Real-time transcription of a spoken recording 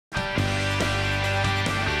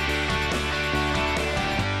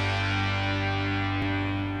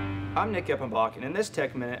I'm Nick Eppenbach, and in this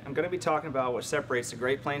Tech Minute, I'm going to be talking about what separates the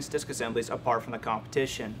Great Plains disc assemblies apart from the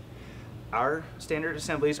competition. Our standard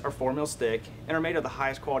assemblies are 4mm thick and are made of the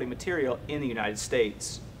highest quality material in the United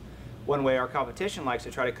States. One way our competition likes to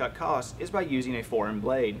try to cut costs is by using a foreign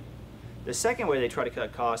blade. The second way they try to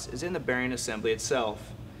cut costs is in the bearing assembly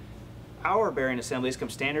itself. Our bearing assemblies come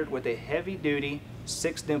standard with a heavy-duty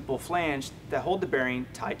 6-dimple flange that hold the bearing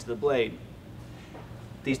tight to the blade.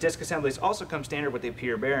 These disc assemblies also come standard with a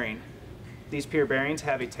pier bearing. These pier bearings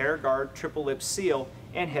have a TerraGuard triple lip seal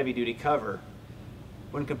and heavy-duty cover.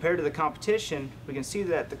 When compared to the competition, we can see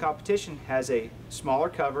that the competition has a smaller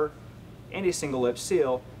cover and a single lip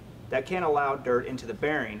seal that can allow dirt into the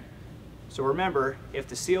bearing. So remember, if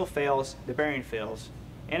the seal fails, the bearing fails.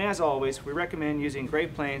 And as always, we recommend using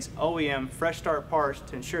Great Plains OEM fresh start parts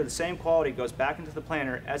to ensure the same quality goes back into the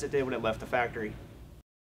planter as it did when it left the factory.